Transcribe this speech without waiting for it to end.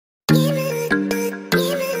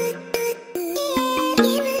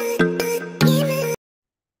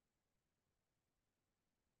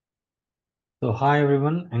So hi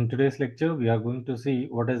everyone, in today's lecture we are going to see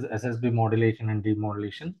what is SSB modulation and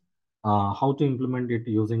demodulation, how to implement it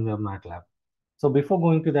using the MATLAB. So before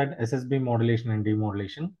going to that SSB modulation and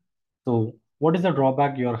demodulation, so what is the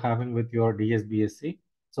drawback you are having with your DSBSC?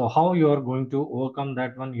 So how you are going to overcome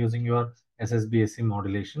that one using your SSBSC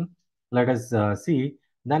modulation? Let us see,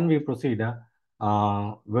 then we proceed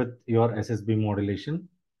with your SSB modulation.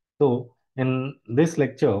 So in this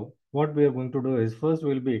lecture, what we are going to do is first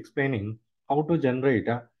we will be explaining how to generate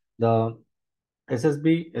the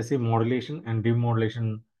SSB-SC modulation and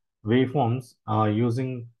demodulation waveforms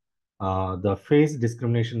using the phase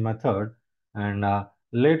discrimination method, and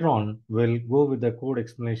later on we'll go with the code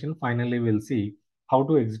explanation. Finally, we'll see how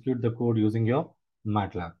to execute the code using your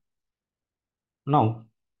MATLAB. Now,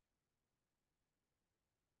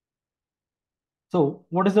 so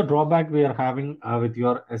what is the drawback we are having with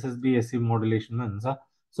your SSB-SC modulation means?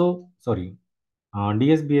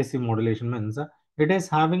 DSBSC modulation means it is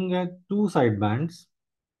having two sidebands,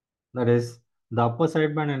 that is the upper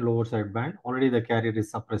sideband and lower sideband. Already the carrier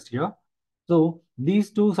is suppressed here. So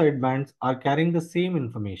these two sidebands are carrying the same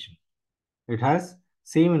information. It has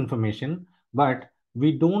same information, but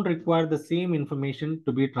we don't require the same information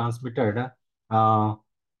to be transmitted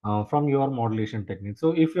from your modulation technique.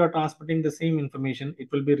 So if you are transmitting the same information, it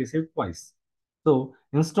will be received twice. So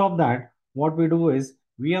instead of that, what we do is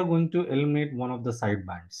we are going to eliminate one of the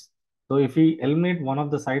sidebands. So if we eliminate one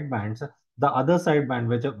of the sidebands, the other sideband,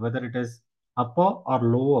 whether it is upper or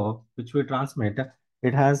lower, which we transmit,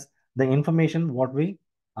 it has the information what we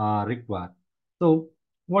require. So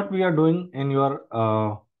what we are doing in your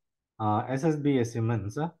SSBSC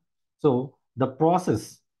means, so the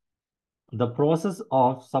process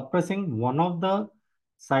of suppressing one of the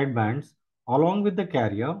sidebands along with the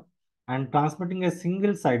carrier and transmitting a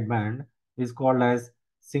single sideband is called as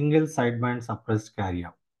single sideband suppressed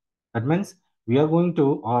carrier. That means we are going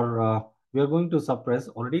to, we are going to suppress,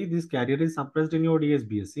 already this carrier is suppressed in your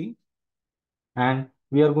DSBSC, and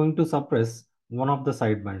we are going to suppress one of the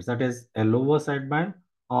sidebands, that is a lower sideband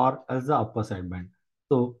or as the upper sideband.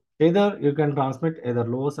 So either you can transmit either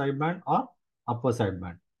lower sideband or upper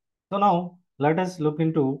sideband. So now let us look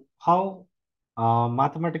into how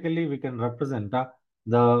mathematically we can represent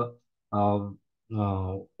the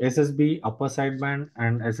SSB upper sideband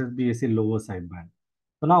and SSBSC lower sideband.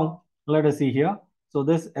 So now let us see here. So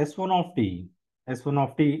this S1 of t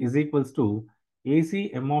is equals to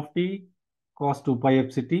AC m of t cos 2 pi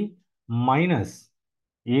epsilon t minus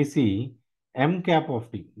AC m cap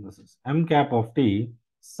of t. This is m cap of t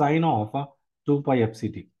sine of 2 pi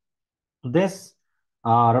epsilon t. This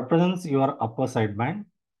represents your upper sideband,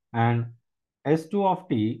 and S2 of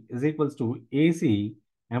t is equals to AC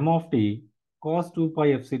m of t cos 2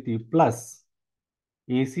 pi epsilon t plus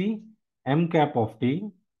AC m cap of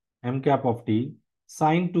t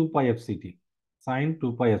sine 2 pi epsilon t sine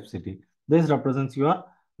 2 pi epsilon t. This represents your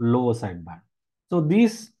lower sideband. So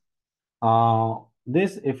this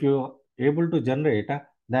if you able to generate,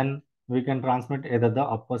 then we can transmit either the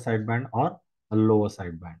upper sideband or a lower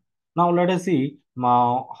sideband. Now let us see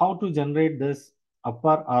how to generate this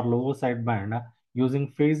upper or lower sideband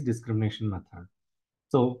using phase discrimination method.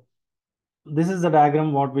 So this is the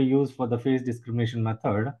diagram what we use for the phase discrimination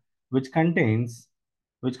method, which contains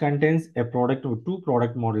a product with two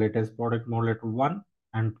product modulators, product modulator 1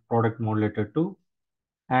 and product modulator 2,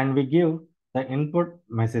 and we give the input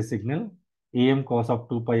message signal am cos of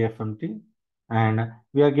 2 pi fmt, and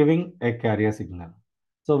we are giving a carrier signal.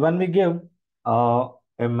 So when we give a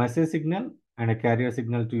message signal and a carrier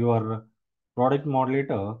signal to your product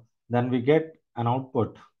modulator, then we get an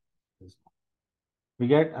output.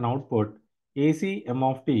 AC m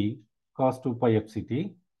of t cos 2 pi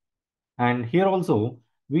fct, and here also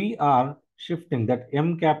we are shifting that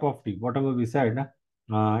m cap of t, whatever we said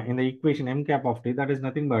in the equation, m cap of t, that is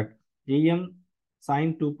nothing but am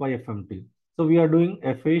sine 2 pi fmt. So we are doing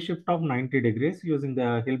a phase shift of 90 degrees using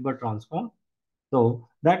the Hilbert transform. So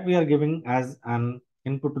that we are giving as an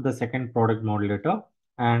input to the second product modulator,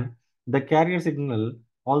 and the carrier signal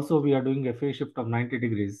also we are doing a phase shift of 90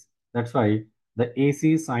 degrees. That's why the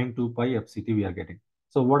AC sine 2 pi fct we are getting.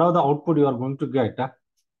 So what are the output you are going to get?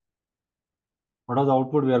 What are the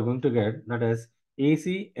output we are going to get? That is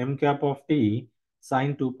AC m cap of t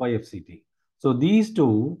sine 2 pi fct. So these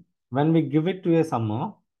two, when we give it to a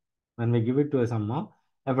summer, if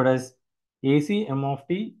it is AC m of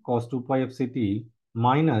t cos 2 pi fct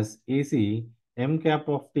minus AC m cap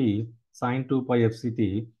of t sine 2 pi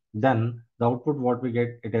fct, then the output what we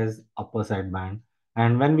get, it is upper sideband.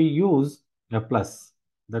 And when we use a plus,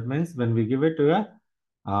 that means when we give it to a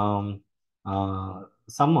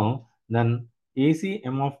summer, then AC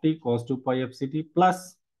m of t cos 2 pi fct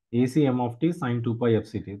plus AC m of t sin 2 pi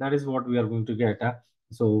fct. That is what we are going to get.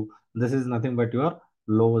 So this is nothing but your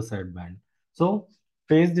lower sideband. So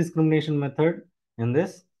phase discrimination method, in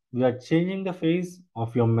this we are changing the phase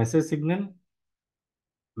of your message signal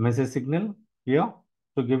here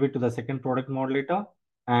to give it to the second product modulator,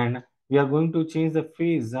 and we are going to change the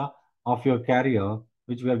phase of your carrier,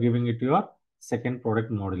 which we are giving it to your second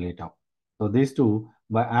product modulator. So these two,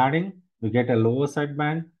 by adding we get a lower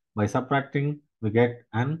sideband, by subtracting we get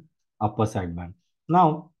an upper sideband.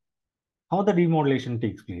 Now how the demodulation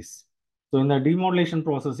takes place. So in the demodulation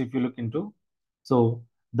process, if you look into, so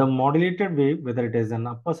the modulated wave, whether it is an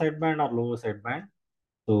upper sideband or lower sideband,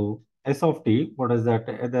 so S of t, what is that?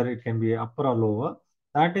 Either it can be upper or lower,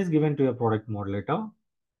 that is given to a product modulator.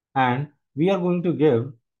 And we are going to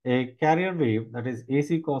give a carrier wave, that is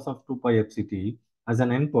AC cos of 2 pi fct, as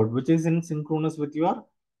an input, which is in synchronous with your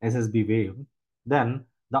SSB wave. Then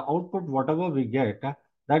the output, whatever we get,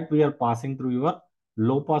 that we are passing through your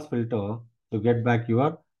low pass filter to get back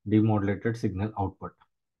your demodulated signal output.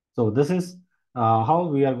 So this is how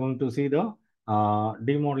we are going to see the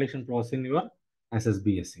demodulation process in your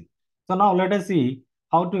SSB-SC. So now let us see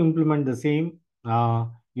how to implement the same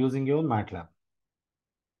using your MATLAB.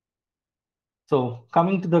 So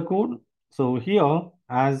coming to the code, so here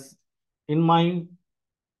as in my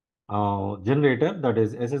generator, that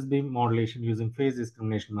is SSB modulation using phase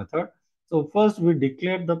discrimination method. So first we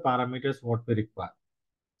declare the parameters what we require.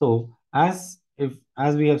 So as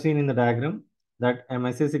we have seen in the diagram, that a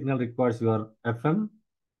message signal requires your FM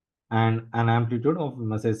and an amplitude of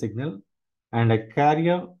message signal and a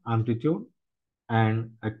carrier amplitude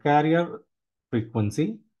and a carrier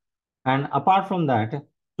frequency. And apart from that,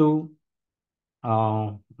 to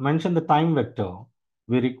mention the time vector,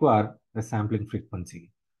 we require a sampling frequency.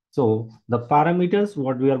 So the parameters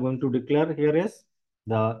what we are going to declare here is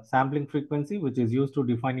the sampling frequency, which is used to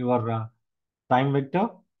define your time vector,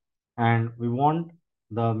 and we want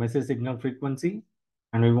the message signal frequency,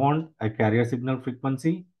 and we want a carrier signal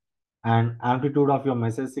frequency, and amplitude of your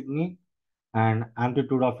message signal, and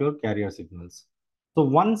amplitude of your carrier signals. So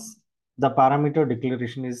once the parameter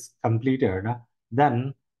declaration is completed,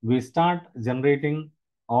 then we start generating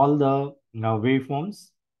all the waveforms.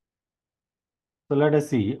 So let us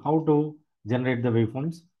see how to generate the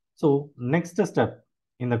waveforms. So next step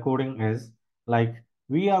in the coding is like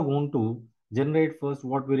we are going to generate first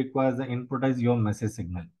what we require the input as your message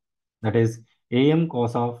signal. That is AM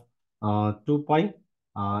cos of 2 pi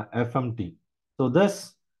FMT. So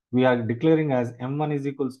this we are declaring as M1 is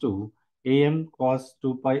equals to AM cos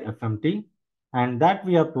 2 pi FMT, and that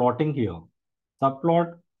we are plotting here.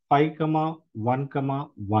 Subplot pi comma 1 comma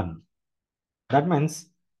 1. That means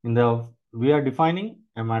in the we are defining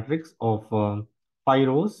a matrix of 5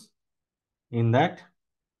 rows. In that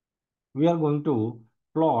we are going to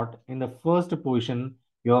plot in the first position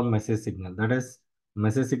your message signal. That is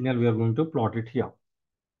message signal, we are going to plot it here.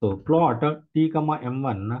 So plot t comma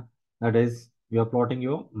m1, that is we are plotting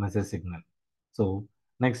your message signal. So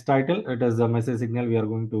next title, it is the message signal we are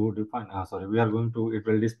going to define. We are going to, it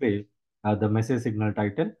will display the message signal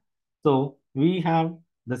title. So we have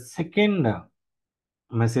the second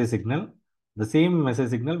message signal. The same message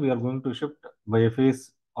signal we are going to shift by a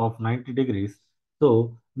phase of 90 degrees.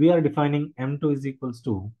 So we are defining M2 is equals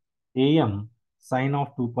to AM sine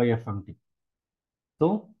of 2 pi FMT.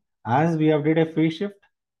 So as we have did a phase shift,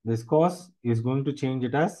 this cos is going to change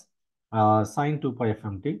it as sine 2 pi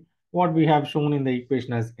FMT. What we have shown in the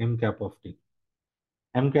equation as M cap of t.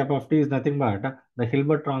 M cap of t is nothing but the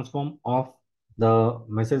Hilbert transform of the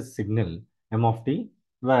message signal M of t,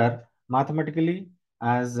 where mathematically,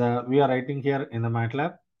 as we are writing here in the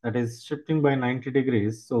MATLAB, that is shifting by 90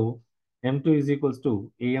 degrees. So M2 is equals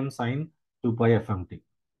to AM sine 2 pi FMT.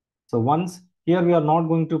 So once here we are not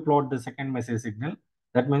going to plot the second message signal.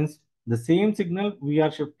 That means the same signal we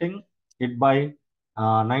are shifting it by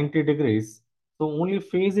 90 degrees. So only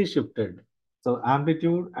phase is shifted. So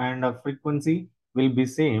amplitude and frequency will be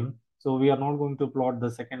same. So we are not going to plot the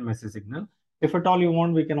second message signal. If at all you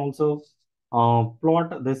want, we can also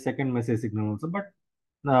plot the second message signal also. But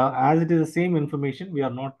as it is the same information, we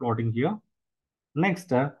are not plotting here.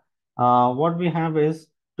 Next, what we have is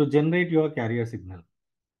to generate your carrier signal.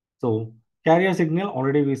 So carrier signal,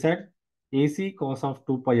 already we said AC cos of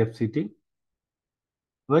 2 pi fct,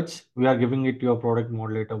 which we are giving it to your product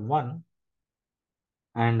modulator 1.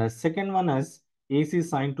 And the second one is AC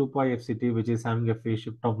sine 2 pi fct, which is having a phase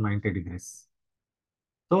shift of 90 degrees.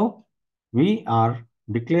 So we are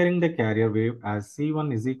declaring the carrier wave as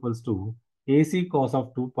C1 is equals to AC cos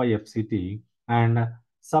of 2 pi fct and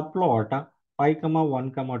subplot pi comma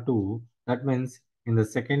 1 comma 2, That means in the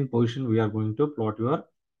second position, we are going to plot your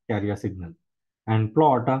carrier signal and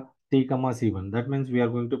plot T comma C1. That means we are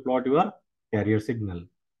going to plot your carrier signal.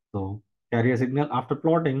 So carrier signal after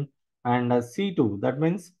plotting and C2, that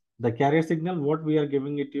means the carrier signal, what we are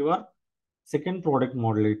giving it your second product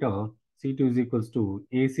modulator, C2 is equals to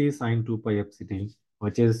AC sine 2 pi FCT,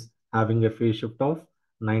 which is having a phase shift of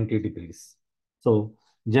 90 degrees. So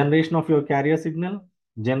generation of your carrier signal,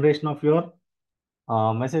 generation of your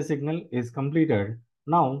message signal is completed.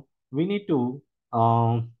 Now we need to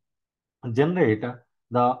generate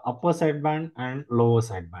the upper sideband and lower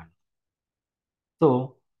sideband.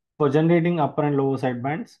 So for generating upper and lower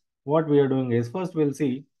sidebands, what we are doing is first we'll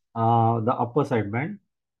see the upper sideband.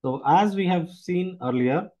 So as we have seen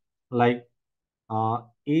earlier, like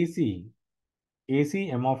AC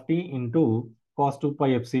m of t into cos 2 pi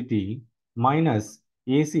fct minus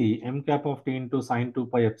AC m cap of t into sin 2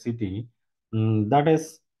 pi fct. That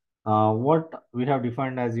is what we have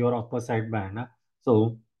defined as your upper sideband.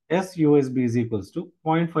 So SUSB is equals to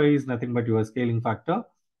 0.5 is nothing but your scaling factor.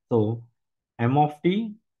 So m of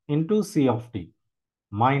t into C of t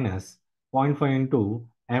minus 0.5 into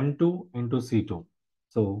m2 into C2.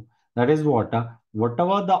 So that is what,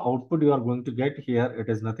 whatever the output you are going to get here, it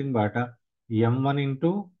is nothing but m1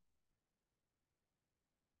 into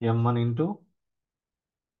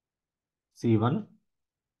C1,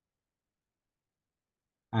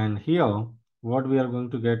 and here what we are going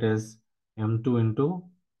to get is m2 into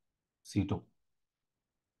C2.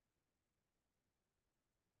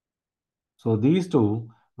 So these two,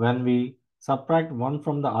 when we subtract one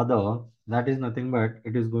from the other, that is nothing but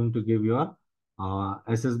it is going to give your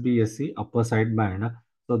SSB-SC upper sideband.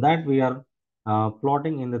 So that we are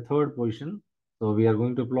plotting in the third position. So we are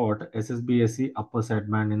going to plot SSB-SC upper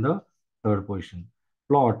sideband in the third position.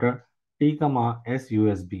 Plot T comma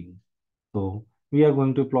SUSB. So we are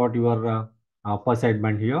going to plot your upper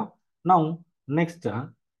sideband here. Now next,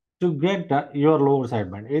 to get your lower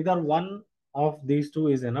sideband, either one of these two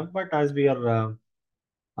is enough, but as we are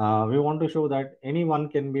we want to show that any one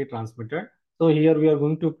can be transmitted. So here we are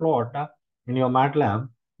going to plot in your MATLAB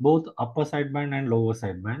both upper sideband and lower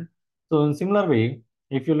sideband. So in similar way,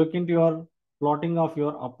 if you look into your plotting of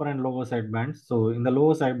your upper and lower sidebands, so in the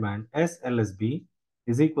lower sideband SLSB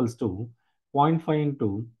is equals to 0.5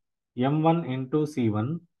 into M1 into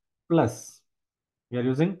C1 plus, we are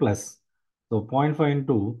using plus, so 0.5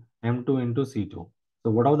 into M2 into C2. So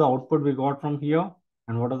what are the output we got from here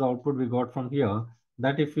and what are the output we got from here,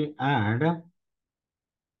 that if we add,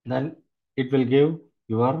 then it will give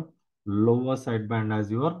your lower sideband as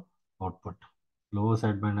your output, lower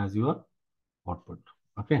sideband as your output.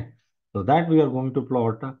 Okay, so that we are going to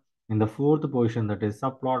plot in the fourth position, that is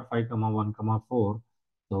subplot 5 comma 1 comma 4.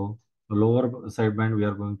 So the lower sideband we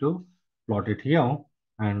are going to plot it here,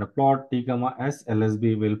 and plot T comma S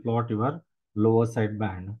LSB will plot your lower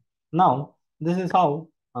sideband. Now this is how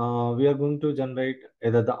we are going to generate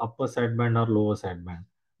either the upper sideband or lower sideband.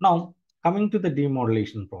 Now coming to the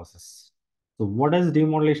demodulation process. So what is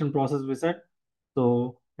demodulation process we said?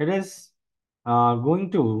 So it is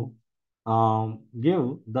going to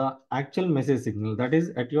give the actual message signal that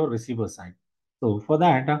is at your receiver side. So for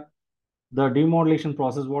that, the demodulation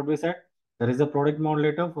process, what we said, there is a product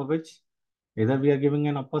modulator for which either we are giving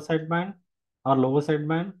an upper sideband or lower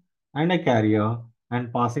sideband and a carrier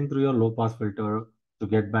and passing through your low pass filter to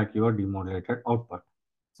get back your demodulated output.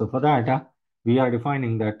 So for that, we are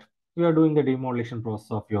defining that we are doing the demodulation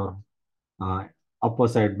process of your uh, upper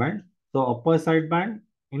sideband. So upper sideband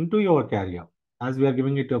into your carrier, as we are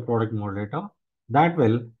giving it to a product modulator, that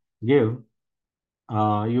will give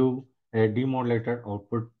you a demodulated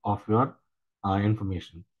output of your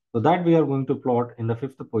information. So that we are going to plot in the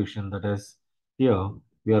fifth position, that is here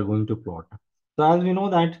we are going to plot. So as we know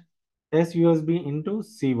that SUSB into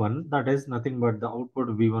C1, that is nothing but the output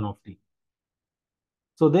V1 of T.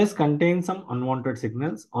 So this contains some unwanted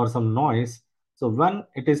signals or some noise. So when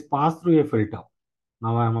it is passed through a filter,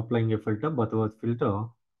 now I am applying a filter, Butterworth filter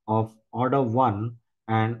of order 1,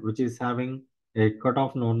 and which is having a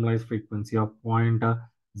cutoff normalized frequency of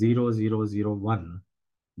 0.0001.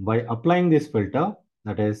 By applying this filter,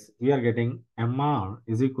 that is, we are getting MR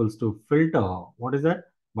is equals to filter. What is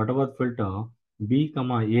that? Butterworth filter B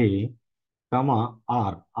comma A comma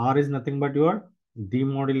R. R is nothing but your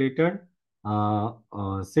demodulated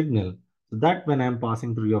signal. So that when I am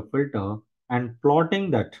passing through your filter and plotting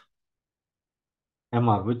that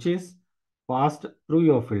MR, which is passed through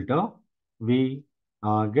your filter, we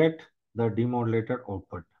get the demodulated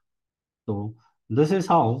output. So this is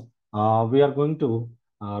how we are going to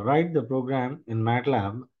write the program in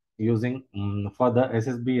MATLAB using for the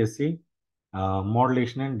SSBSC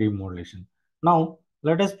modulation and demodulation. Now,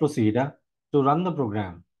 let us proceed to run the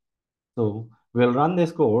program. So, we'll run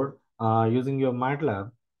this code using your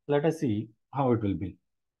MATLAB. Let us see how it will be.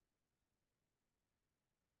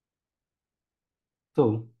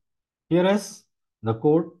 So, here is the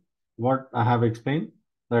code, what I have explained,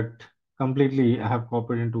 that completely I have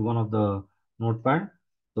copied into one of the notepad.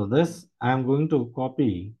 So this I am going to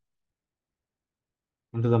copy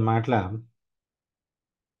into the MATLAB.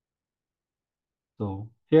 So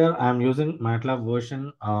here I am using MATLAB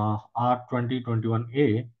version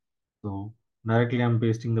R2021A. So directly I am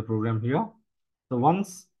pasting the program here. So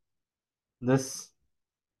once this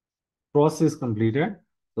process is completed,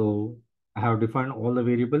 so I have defined all the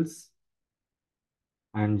variables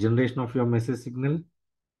and generation of your message signal,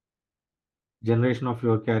 generation of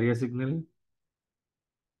your carrier signal,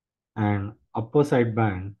 and upper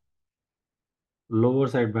sideband, lower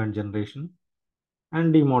sideband generation,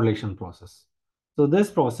 and demodulation process. So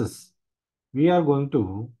this process we are going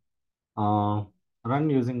to uh, run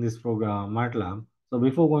using this program MATLAB. So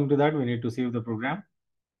before going to that, we need to save the program.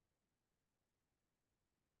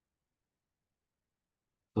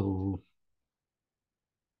 So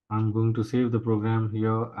I'm going to save the program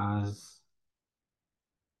here as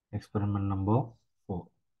experiment number 4,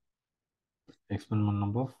 experiment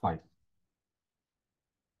number 5.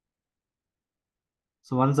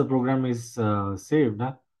 So once the program is saved,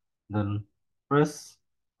 then press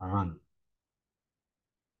run.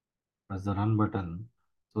 Press the run button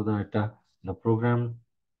so that the program,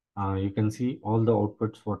 you can see all the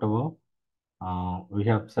outputs whatever we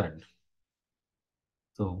have said.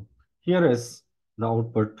 So here is the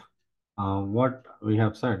output what we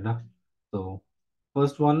have said. So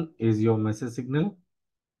first one is your message signal,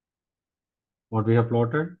 what we have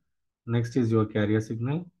plotted. Next is your carrier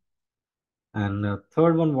signal, and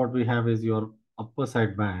third one what we have is your upper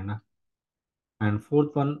sideband, and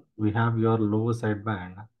fourth one we have your lower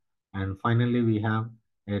sideband, and finally we have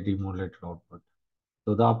a demodulated output.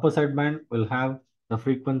 So the upper sideband will have the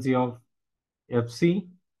frequency of FC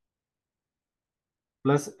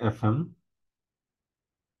plus FM.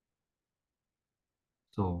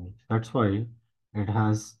 So that's why it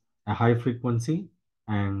has a high frequency,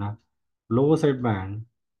 and lower sideband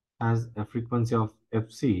has a frequency of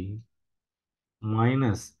FC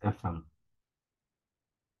minus FM.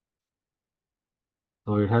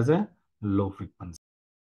 So it has a low frequency.